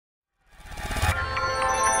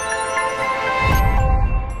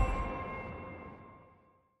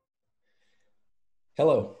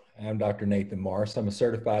Hello, I'm Dr. Nathan Morris. I'm a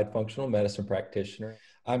certified functional medicine practitioner.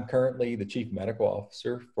 I'm currently the Chief Medical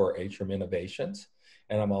Officer for Atrium Innovations,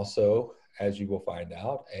 and I'm also, as you will find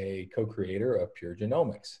out, a co-creator of Pure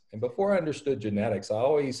Genomics. And before I understood genetics, I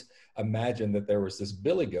always imagined that there was this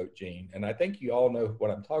billy goat gene, and I think you all know what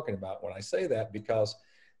I'm talking about when I say that, because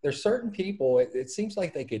there's certain people, it seems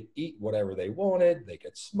like they could eat whatever they wanted, they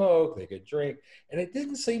could smoke, they could drink, and it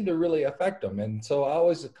didn't seem to really affect them. And so I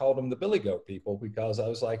always called them the billy goat people, because I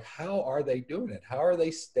was like, how are they doing it? How are they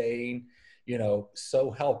staying, so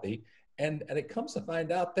healthy? And it comes to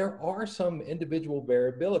find out there are some individual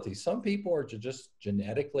variability. Some people are just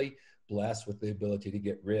genetically blessed with the ability to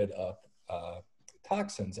get rid of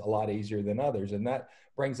toxins a lot easier than others. And that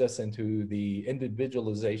brings us into the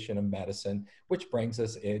individualization of medicine, which brings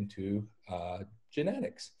us into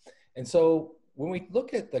genetics. And so when we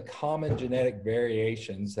look at the common genetic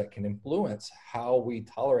variations that can influence how we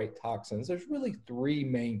tolerate toxins, there's really three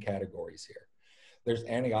main categories here. There's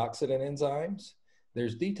antioxidant enzymes,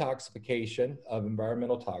 there's detoxification of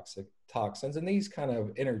environmental toxins, and these kind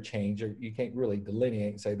of interchange, or you can't really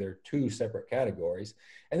delineate and say they're two separate categories.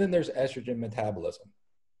 And then there's estrogen metabolism.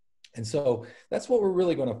 And so that's what we're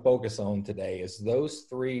really going to focus on today, is those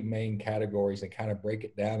three main categories, and kind of break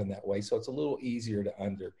it down in that way so it's a little easier to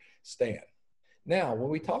understand. Now, when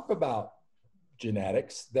we talk about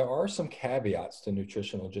genetics, there are some caveats to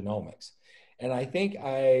nutritional genomics. And I think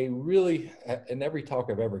I really, in every talk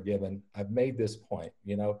I've ever given, I've made this point.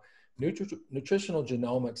 Nutritional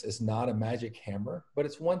genomics is not a magic hammer, but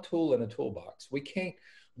it's one tool in a toolbox. We can't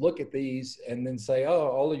look at these and then say, oh,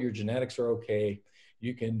 all of your genetics are okay.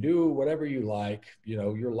 You can do whatever you like.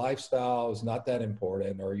 Your lifestyle is not that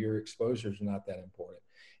important, or your exposure is not that important.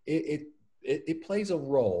 It plays a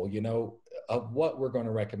role, of what we're going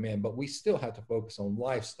to recommend, but we still have to focus on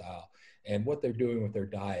lifestyle and what they're doing with their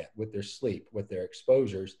diet, with their sleep, with their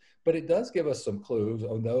exposures. But it does give us some clues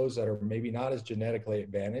on those that are maybe not as genetically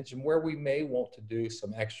advantaged, and where we may want to do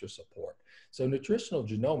some extra support. So nutritional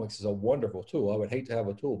genomics is a wonderful tool. I would hate to have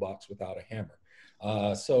a toolbox without a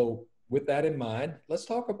hammer. So with that in mind, let's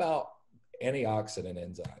talk about antioxidant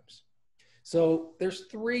enzymes. So there's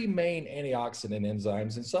three main antioxidant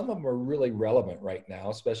enzymes, and some of them are really relevant right now,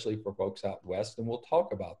 especially for folks out west, and we'll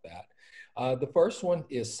talk about that. The first one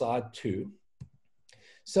is SOD2.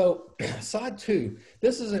 So SOD2,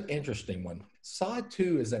 this is an interesting one.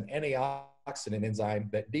 SOD2 is an antioxidant enzyme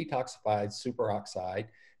that detoxifies superoxide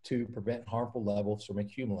to prevent harmful levels from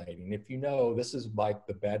accumulating. If you know, this is like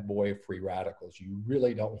the bad boy of free radicals. You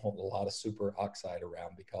really don't want a lot of superoxide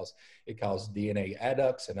around, because it causes DNA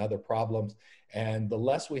adducts and other problems. And the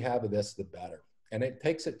less we have of this, the better. And it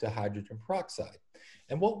takes it to hydrogen peroxide.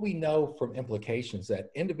 And what we know from implications that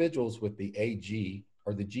individuals with the AG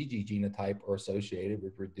or the GG genotype are associated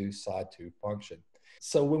with reduced SOD2 function.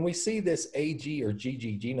 So when we see this AG or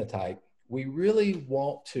GG genotype, we really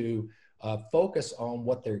want to focus on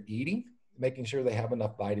what they're eating, making sure they have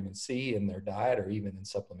enough vitamin C in their diet or even in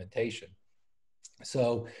supplementation.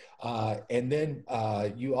 So, and then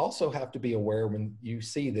you also have to be aware when you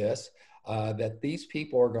see this, that these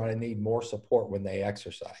people are going to need more support when they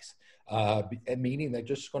exercise. Meaning they're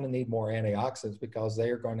just going to need more antioxidants, because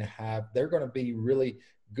they're going to be really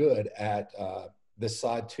good at the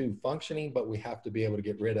SOD2 functioning, but we have to be able to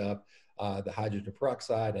get rid of the hydrogen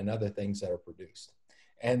peroxide and other things that are produced.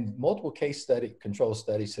 And multiple control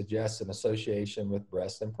studies suggest an association with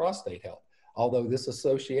breast and prostate health, although this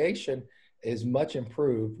association is much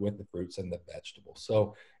improved with the fruits and the vegetables.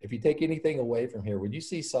 So if you take anything away from here, when you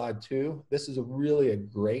see SOD2, this is really a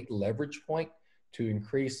great leverage point to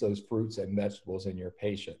increase those fruits and vegetables in your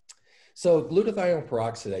patient. So glutathione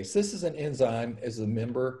peroxidase, this is an enzyme, is a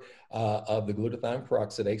member of the glutathione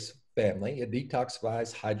peroxidase family. It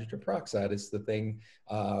detoxifies hydrogen peroxide. It's the thing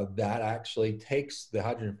that actually takes the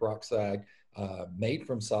hydrogen peroxide made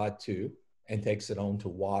from SOD2 and takes it on to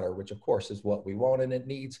water, which of course is what we want, and it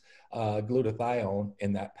needs glutathione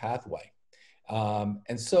in that pathway.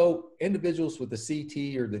 And so individuals with the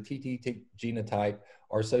CT or the TT genotype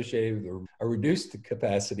are associated with a reduced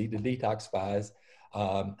capacity to detoxify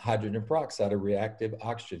hydrogen peroxide, a reactive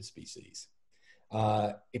oxygen species.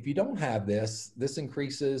 If you don't have this, this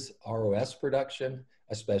increases ROS production,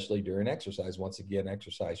 especially during exercise. Once again,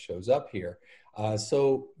 exercise shows up here.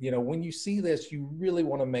 So, when you see this, you really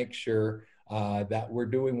want to make sure that we're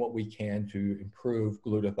doing what we can to improve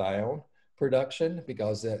glutathione production,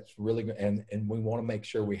 because that's really good. And we want to make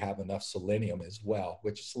sure we have enough selenium as well,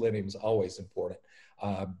 which selenium is always important,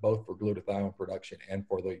 both for glutathione production and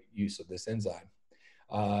for the use of this enzyme.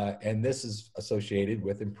 And this is associated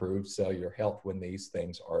with improved cellular health when these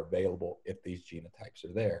things are available, if these genotypes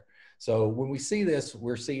are there. So when we see this,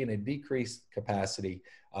 we're seeing a decreased capacity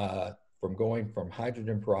from going from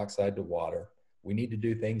hydrogen peroxide to water. We need to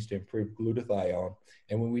do things to improve glutathione.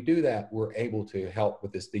 And when we do that, we're able to help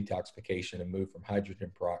with this detoxification and move from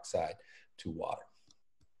hydrogen peroxide to water.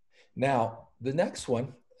 Now, the next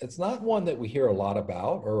one, it's not one that we hear a lot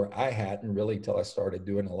about, or I hadn't really till I started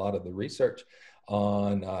doing a lot of the research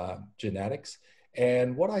on genetics.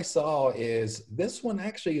 And what I saw is this one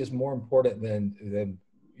actually is more important than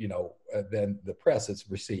the press it's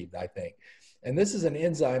received, I think. And this is an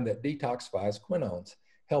enzyme that detoxifies quinones,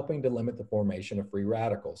 helping to limit the formation of free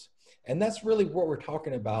radicals. And that's really what we're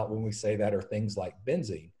talking about when we say that, are things like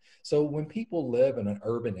benzene. So when people live in an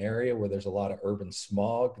urban area where there's a lot of urban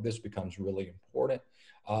smog, this becomes really important.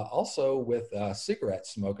 Also with cigarette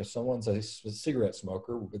smoke, if someone's a cigarette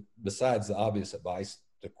smoker, besides the obvious advice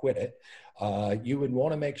to quit it, you would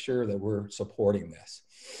want to make sure that we're supporting this.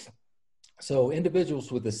 So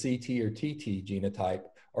individuals with the CT or TT genotype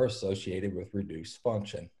are associated with reduced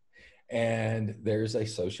function. And there's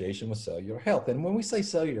association with cellular health. And when we say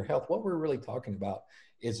cellular health, what we're really talking about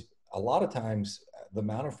is a lot of times the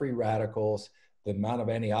amount of free radicals, the amount of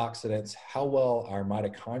antioxidants, how well our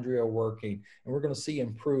mitochondria are working. And we're going to see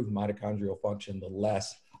improved mitochondrial function the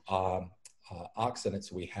less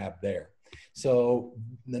oxidants we have there. So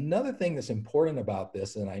another thing that's important about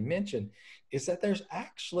this, and I mentioned, is that there's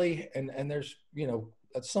actually, and there's,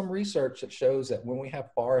 some research that shows that when we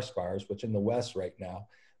have forest fires, which in the West right now,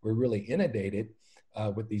 we're really inundated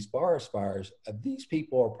with these forest fires, these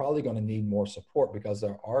people are probably going to need more support because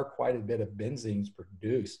there are quite a bit of benzenes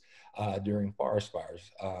produced during forest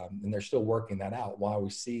fires. And they're still working that out, why we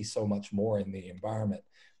see so much more in the environment.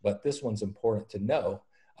 But this one's important to know,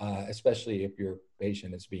 especially if your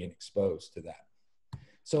patient is being exposed to that.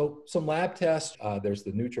 So some lab tests, there's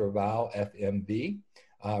the NutriVal FMV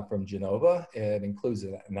from Genova. It includes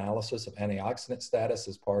an analysis of antioxidant status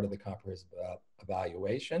as part of the comprehensive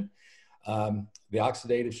evaluation. The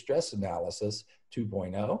oxidative stress analysis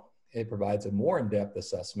 2.0, it provides a more in-depth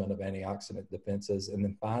assessment of antioxidant defenses. And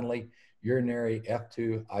then finally, urinary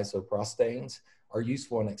F2 isoprostanes are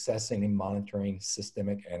useful in assessing and monitoring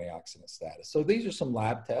systemic antioxidant status. So these are some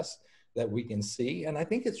lab tests that we can see. And I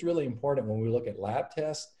think it's really important when we look at lab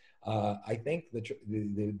tests. I think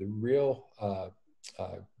the real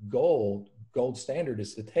gold standard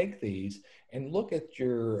is to take these and look at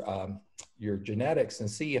your genetics and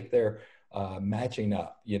see if they're matching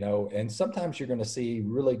up, and sometimes you're going to see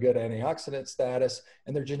really good antioxidant status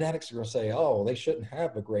and their genetics are going to say, oh, they shouldn't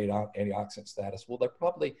have a great antioxidant status. Well, they're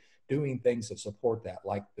probably doing things that support that,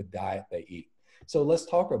 like the diet they eat. So let's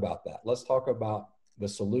talk about that. Let's talk about the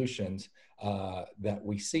solutions that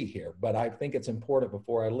we see here. But I think it's important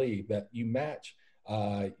before I leave that you match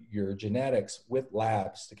your genetics with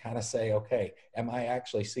labs to kind of say, okay, am I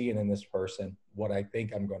actually seeing in this person what I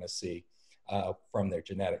think I'm going to see from their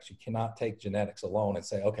genetics? You cannot take genetics alone and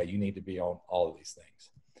say, okay, you need to be on all of these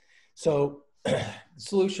things. So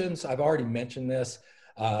solutions, I've already mentioned this.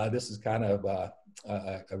 This is kind of a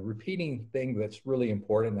repeating thing that's really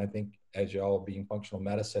important. I think as y'all being functional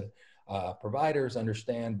medicine providers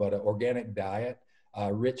understand, but an organic diet,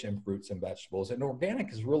 rich in fruits and vegetables. And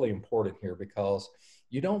organic is really important here because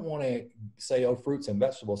you don't want to say, oh, fruits and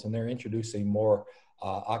vegetables, and they're introducing more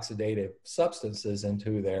oxidative substances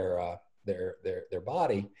into their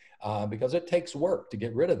body because it takes work to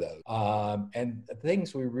get rid of those. And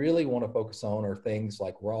things we really want to focus on are things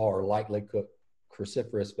like raw or lightly cooked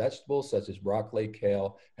cruciferous vegetables such as broccoli,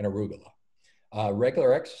 kale, and arugula.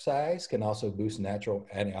 Regular exercise can also boost natural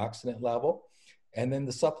antioxidant level. And then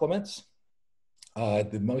the supplements,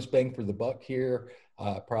 the most bang for the buck here,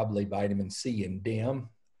 probably vitamin C and DIM,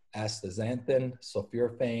 astaxanthin,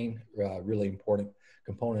 sulforaphane, really important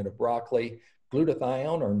component of broccoli,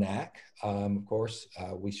 glutathione or NAC. Of course,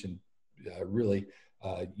 we should really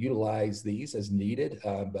utilize these as needed,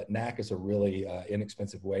 but NAC is a really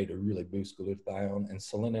inexpensive way to really boost glutathione. And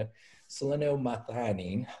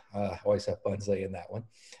selenomethionine, I always have fun saying that one,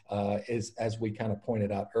 is, as we kind of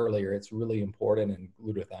pointed out earlier, it's really important in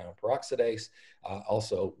glutathione peroxidase,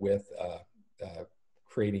 also with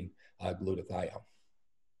creating glutathione.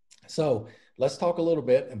 So let's talk a little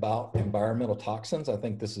bit about environmental toxins. I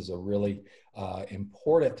think this is a really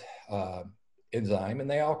important enzyme, and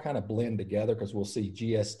they all kind of blend together because we'll see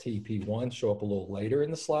GSTP1 show up a little later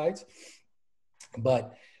in the slides.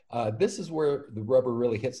 But this is where the rubber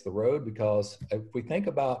really hits the road, because if we think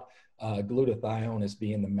about glutathione as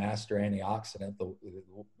being the master antioxidant,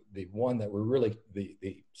 the one that we're really,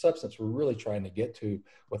 the substance we're really trying to get to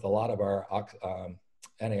with a lot of our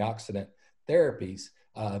antioxidant therapies,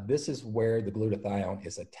 this is where the glutathione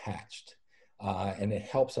is attached. And it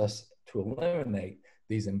helps us to eliminate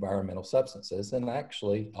these environmental substances, and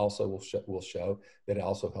actually also will show that it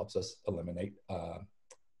also helps us eliminate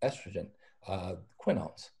estrogen,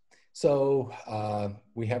 quinones. So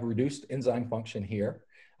we have reduced enzyme function here.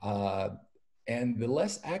 And the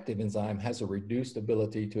less active enzyme has a reduced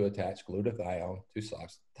ability to attach glutathione to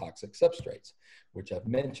toxic substrates, which I've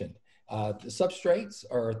mentioned. The substrates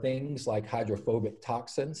are things like hydrophobic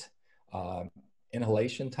toxins,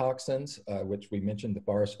 inhalation toxins, which we mentioned the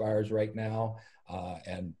forest fires right now.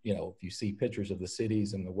 And, you know, if you see pictures of the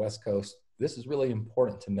cities in the West Coast, this is really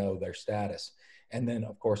important to know their status. And then,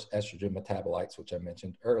 of course, estrogen metabolites, which I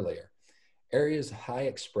mentioned earlier. Areas of high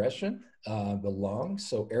expression, the lungs,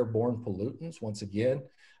 so airborne pollutants. Once again,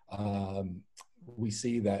 we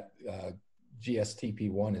see that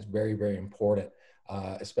GSTP1 is very, very important,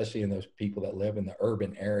 especially in those people that live in the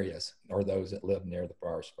urban areas or those that live near the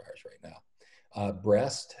forest fires right now.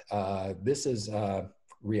 Breast, this is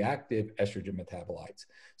reactive estrogen metabolites.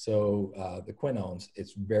 So the quinones,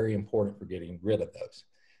 it's very important for getting rid of those.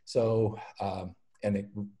 So, and it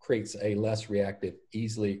creates a less reactive,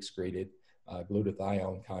 easily excreted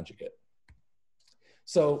glutathione conjugate.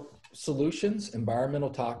 So solutions, environmental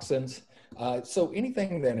toxins. So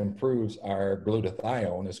anything that improves our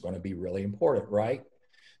glutathione is going to be really important, right?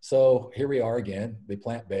 So here we are again, the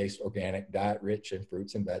plant-based organic diet rich in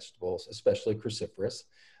fruits and vegetables, especially cruciferous.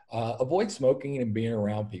 Avoid smoking and being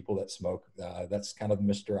around people that smoke. That's kind of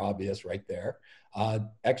Mr. Obvious right there.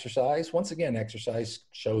 Exercise, once again, exercise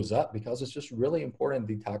shows up because it's just really important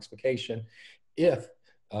in detoxification if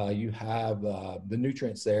you have the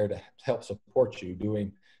nutrients there to help support you.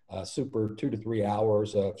 Doing super 2 to 3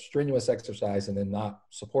 hours of strenuous exercise and then not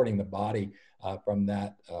supporting the body from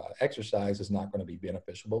that exercise is not going to be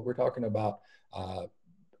beneficial. But we're talking about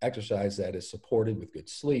exercise that is supported with good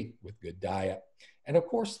sleep, with good diet. And of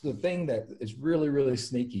course, the thing that is really, really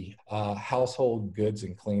sneaky, household goods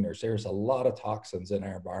and cleaners. There's a lot of toxins in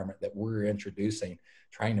our environment that we're introducing,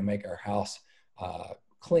 trying to make our house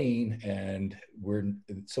clean, and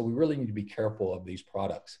so we really need to be careful of these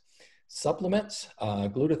products. Supplements,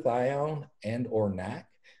 glutathione and or NAC,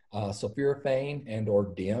 sulforaphane and or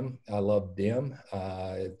DIM. I love DIM,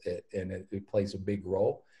 and it plays a big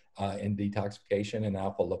role in detoxification, and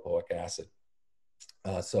alpha lipoic acid.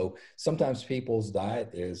 So sometimes people's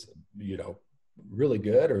diet is, you know, really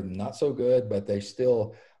good or not so good, but they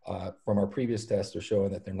still, from our previous tests, are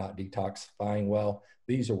showing that they're not detoxifying well.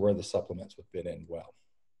 These are where the supplements would fit in well.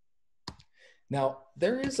 Now,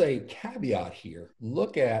 there is a caveat here.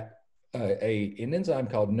 Look at an enzyme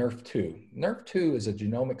called NRF2. NRF2 is a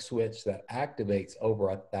genomic switch that activates over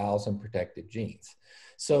 1,000 protective genes.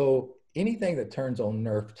 So anything that turns on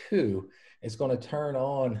NRF2 is going to turn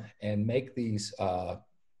on and make these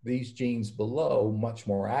genes below much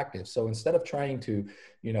more active. So instead of trying to,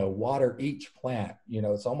 you know, water each plant, you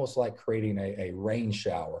know, it's almost like creating a rain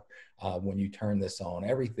shower. When you turn this on,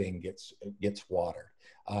 everything gets watered.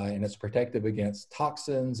 And it's protective against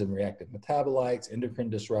toxins and reactive metabolites, endocrine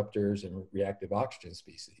disruptors, and reactive oxygen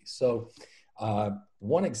species. So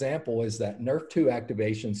one example is that NRF2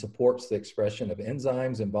 activation supports the expression of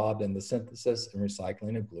enzymes involved in the synthesis and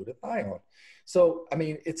recycling of glutathione. So, I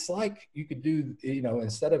mean, it's like you could do, you know,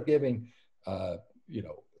 instead of giving, you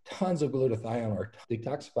know, tons of glutathione or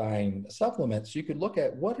detoxifying supplements, you could look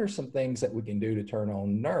at what are some things that we can do to turn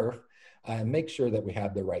on NRF and make sure that we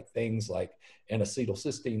have the right things like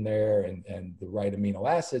N-acetylcysteine there and the right amino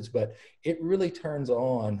acids, but it really turns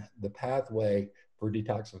on the pathway for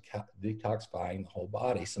detoxifying the whole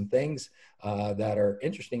body. Some things that are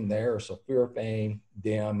interesting there are sulforaphane,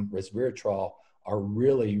 DIM, resveratrol are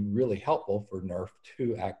really, really helpful for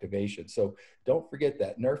NRF2 activation. So don't forget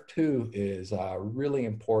that NRF2 is really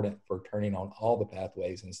important for turning on all the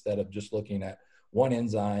pathways instead of just looking at one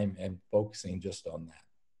enzyme and focusing just on that.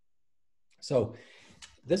 So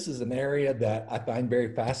this is an area that I find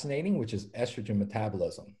very fascinating, which is estrogen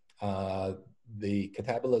metabolism. The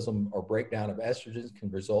catabolism or breakdown of estrogens can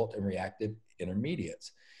result in reactive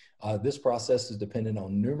intermediates. This process is dependent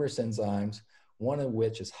on numerous enzymes, one of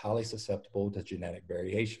which is highly susceptible to genetic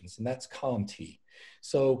variations, and that's COMT.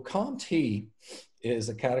 So COMT is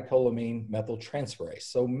a catecholamine methyltransferase.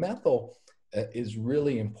 So methyl is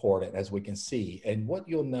really important, as we can see. And what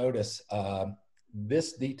you'll notice,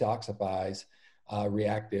 this detoxifies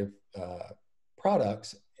reactive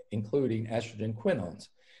products, including estrogen quinones.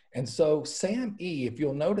 And so SAMe, if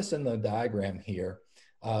you'll notice in the diagram here,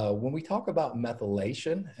 when we talk about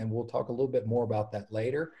methylation, and we'll talk a little bit more about that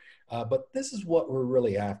later, but this is what we're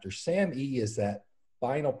really after. SAMe is that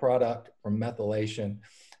final product from methylation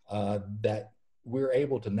that we're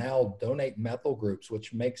able to now donate methyl groups,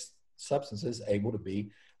 which makes substances able to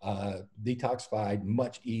be detoxified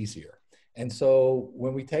much easier. And so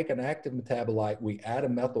when we take an active metabolite, we add a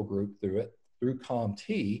methyl group through it, through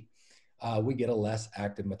COMT, we get a less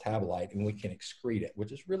active metabolite and we can excrete it,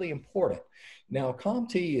 which is really important. Now,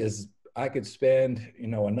 COMT is, I could spend,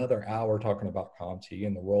 another hour talking about COMT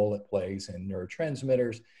and the role it plays in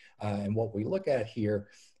neurotransmitters. And what we look at here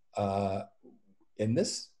in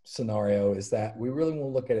this scenario is that we really want to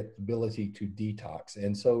look at its ability to detox.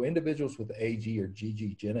 And so individuals with AG or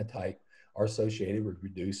GG genotype are associated with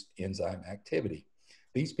reduced enzyme activity.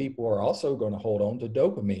 These people are also going to hold on to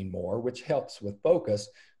dopamine more, which helps with focus,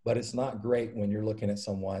 but it's not great when you're looking at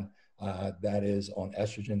someone that is on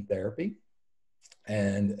estrogen therapy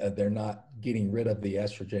and they're not getting rid of the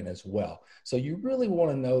estrogen as well. So you really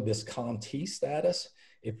want to know this COMT status.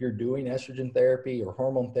 If you're doing estrogen therapy or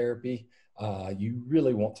hormone therapy, you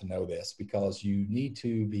really want to know this because you need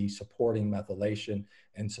to be supporting methylation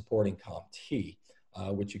and supporting COMT,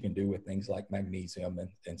 which you can do with things like magnesium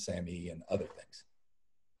and SAMe and other things.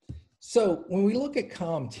 So when we look at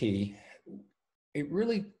COMT, it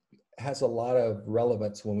really has a lot of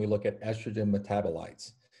relevance when we look at estrogen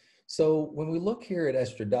metabolites. So when we look here at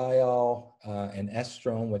estradiol and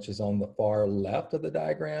estrone, which is on the far left of the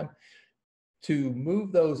diagram, to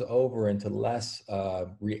move those over into less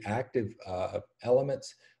reactive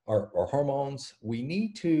elements or hormones, we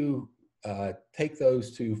need to take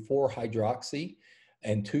those to 4-hydroxy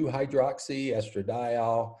and 2-hydroxy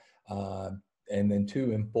estradiol, and then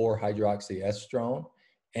 2 and 4-hydroxy estrone.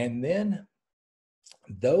 And then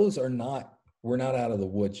those are not, we're not out of the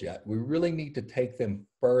woods yet. We really need to take them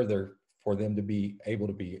further for them to be able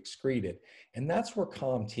to be excreted. And that's where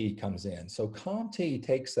COMT comes in. So COMT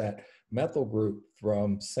takes that methyl group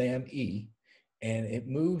from SAMe and it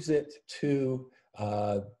moves it to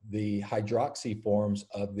the hydroxy forms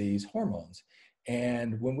of these hormones.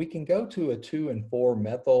 And when we can go to a 2 and 4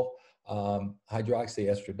 methyl hydroxy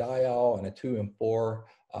estradiol and a 2 and 4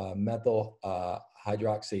 methyl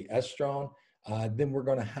hydroxy estrone, then we're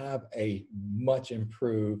going to have a much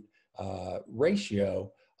improved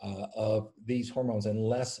ratio of these hormones and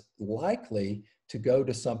less likely to go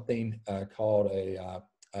to something called a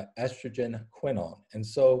estrogen quinone. And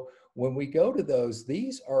so when we go to those,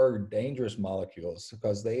 these are dangerous molecules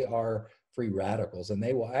because they are free radicals and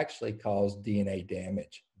they will actually cause DNA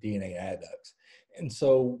damage, DNA adducts. And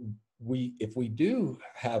so if we do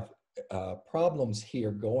have problems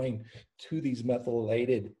here going to these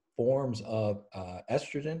methylated forms of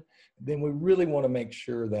estrogen, then we really want to make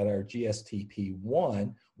sure that our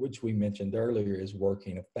GSTP1, which we mentioned earlier, is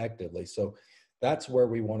working effectively. So that's where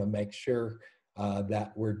we want to make sure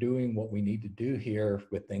that we're doing what we need to do here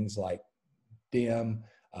with things like DIM,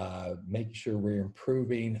 making sure we're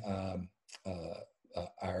improving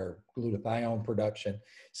our glutathione production.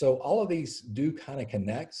 So all of these do kind of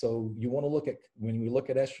connect. So you want to look at, when we look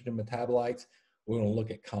at estrogen metabolites, we want to look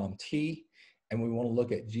at COMT and we want to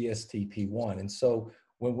look at GSTP1. And so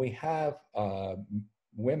when we have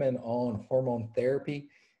women on hormone therapy,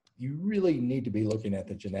 you really need to be looking at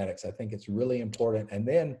the genetics. I think it's really important. And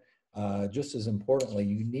then just as importantly,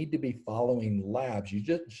 you need to be following labs. You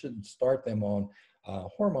just shouldn't start them on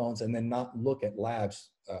hormones and then not look at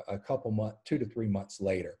labs a couple months, 2 to 3 months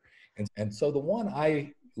later. And so the one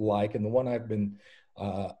I like and the one I've been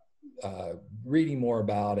reading more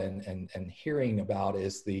about and hearing about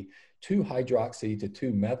is the 2-hydroxy to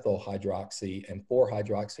 2-methyl hydroxy and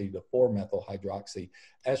 4-hydroxy to 4-methyl hydroxy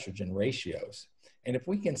estrogen ratios. And if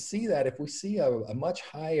we can see that, if we see a much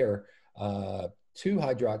higher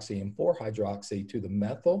 2-hydroxy and 4-hydroxy to the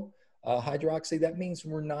methyl hydroxy, that means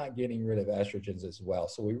we're not getting rid of estrogens as well.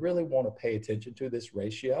 So we really want to pay attention to this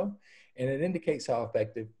ratio, and it indicates how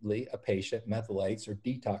effectively a patient methylates or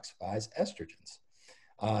detoxifies estrogens.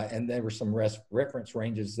 And there were some reference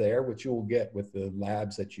ranges there, which you will get with the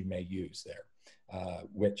labs that you may use there,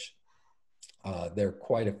 which there are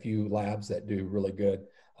quite a few labs that do really good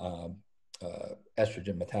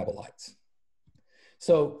estrogen metabolites.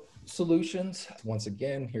 So solutions, once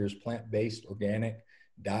again, here's plant-based organic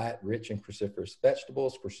diet rich in cruciferous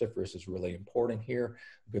vegetables. Cruciferous is really important here.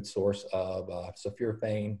 Good source of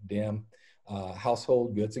sulforaphane, DIM,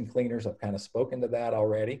 household goods and cleaners. I've kind of spoken to that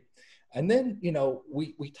already. And then,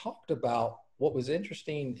 we talked about, what was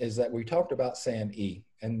interesting is that we talked about SAMe,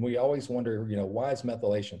 and we always wonder, why is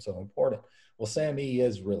methylation so important? Well, SAMe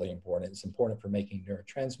is really important. It's important for making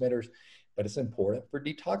neurotransmitters, but it's important for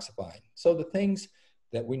detoxifying. So the things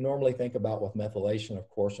that we normally think about with methylation, of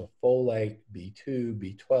course, are folate, B2,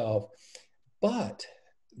 B12, but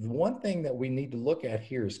the one thing that we need to look at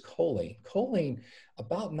here is choline. Choline,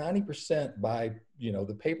 about 90% by,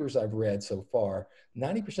 the papers I've read so far,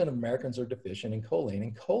 90% of Americans are deficient in choline,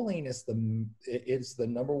 and choline is the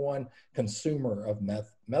number one consumer of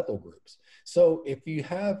methyl groups. So if you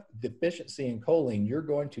have deficiency in choline, you're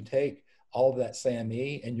going to take all of that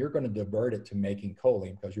SAMe and you're going to divert it to making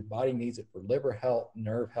choline because your body needs it for liver health,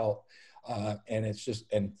 nerve health, and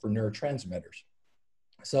for neurotransmitters.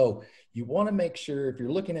 So you want to make sure if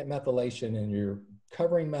you're looking at methylation and you're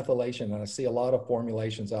covering methylation, and I see a lot of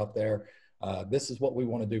formulations out there, this is what we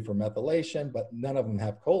want to do for methylation, but none of them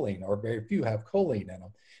have choline, or very few have choline in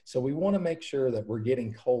them. So we want to make sure that we're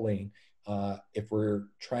getting choline if we're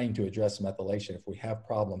trying to address methylation. If we have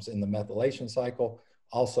problems in the methylation cycle,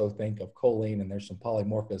 also think of choline, and there's some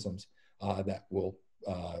polymorphisms that will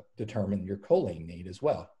determine your choline need as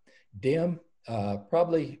well. DIM,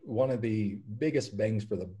 probably one of the biggest bangs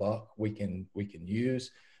for the buck we can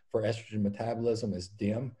use for estrogen metabolism is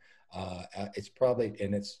DIM. It's probably,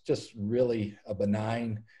 and it's just really a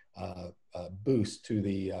benign boost to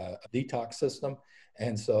the detox system.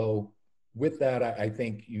 And so with that, I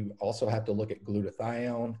think you also have to look at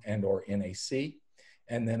glutathione and or NAC,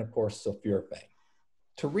 and then of course sulforaphane.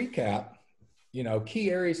 To recap,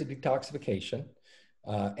 key areas of detoxification,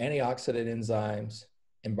 antioxidant enzymes,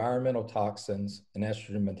 environmental toxins, and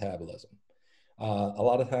estrogen metabolism. A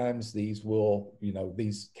lot of times these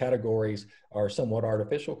these categories are somewhat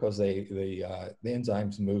artificial because the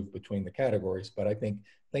enzymes move between the categories, but I think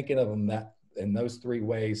thinking of them that in those three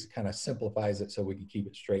ways kind of simplifies it so we can keep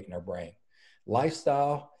it straight in our brain.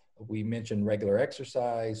 Lifestyle, we mentioned regular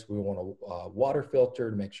exercise. We want a water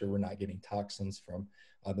filter to make sure we're not getting toxins from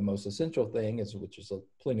the most essential thing, which is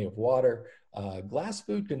plenty of water. Glass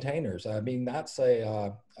food containers. I mean, that's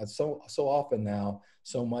so often now,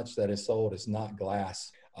 so much that is sold is not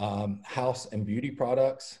glass. House and beauty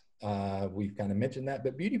products. We've kind of mentioned that,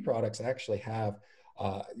 but beauty products actually have,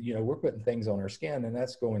 we're putting things on our skin, and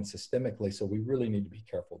that's going systemically. So we really need to be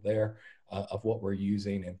careful there of what we're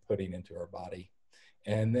using and putting into our body.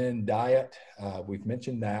 And then diet, we've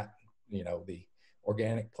mentioned that, the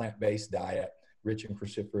organic plant-based diet, rich in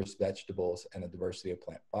cruciferous vegetables and a diversity of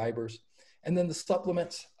plant fibers. And then the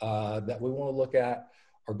supplements that we want to look at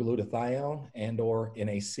are glutathione and or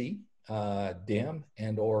NAC, DIM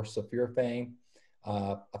and or sulforaphane,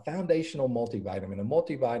 a foundational multivitamin. A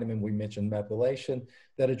multivitamin, we mentioned methylation,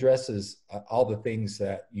 that addresses all the things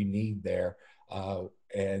that you need there.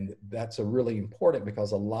 And that's really important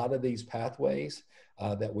because a lot of these pathways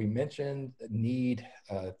that we mentioned need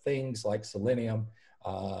things like selenium,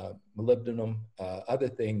 molybdenum, other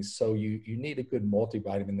things. So you need a good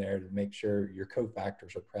multivitamin there to make sure your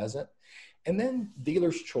cofactors are present. And then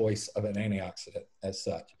dealer's choice of an antioxidant as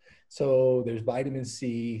such. So there's vitamin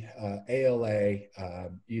C, ALA,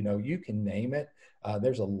 you can name it.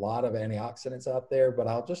 There's a lot of antioxidants out there, but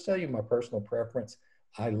I'll just tell you my personal preference.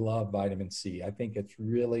 I love vitamin C. I think it's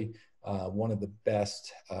really one of the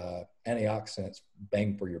best antioxidants,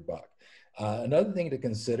 bang for your buck. Another thing to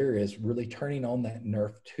consider is really turning on that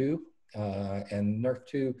NRF2, and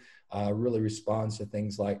NRF2 really responds to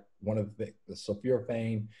things like one of the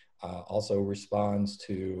sulforaphane, also responds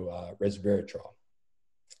to resveratrol.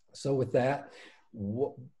 So with that,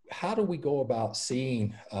 how do we go about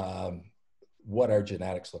seeing what our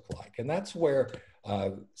genetics look like? And that's where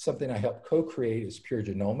something I helped co-create is Pure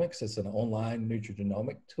Genomics. It's an online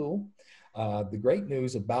nutrigenomic tool. The great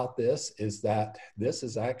news about this is that this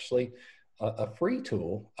is actually a free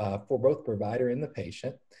tool for both provider and the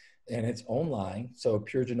patient, and it's online, so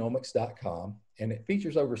puregenomics.com, and it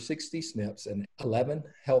features over 60 SNPs and 11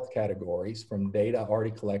 health categories from data already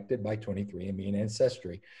collected by 23andMe and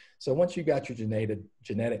Ancestry. So once you got your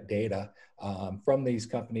genetic data from these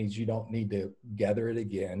companies, you don't need to gather it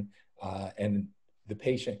again, and the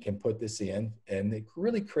patient can put this in, and it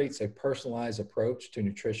really creates a personalized approach to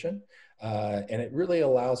nutrition. And it really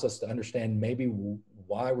allows us to understand maybe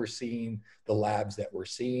why we're seeing the labs that we're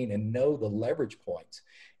seeing and know the leverage points.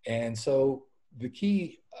 And so the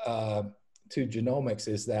key to genomics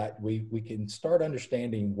is that we can start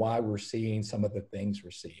understanding why we're seeing some of the things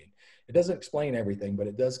we're seeing. It doesn't explain everything, but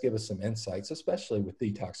it does give us some insights, especially with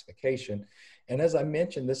detoxification. And as I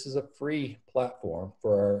mentioned, this is a free platform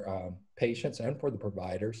for our patients and for the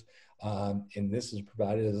providers. And this is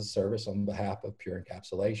provided as a service on behalf of Pure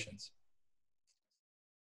Encapsulations.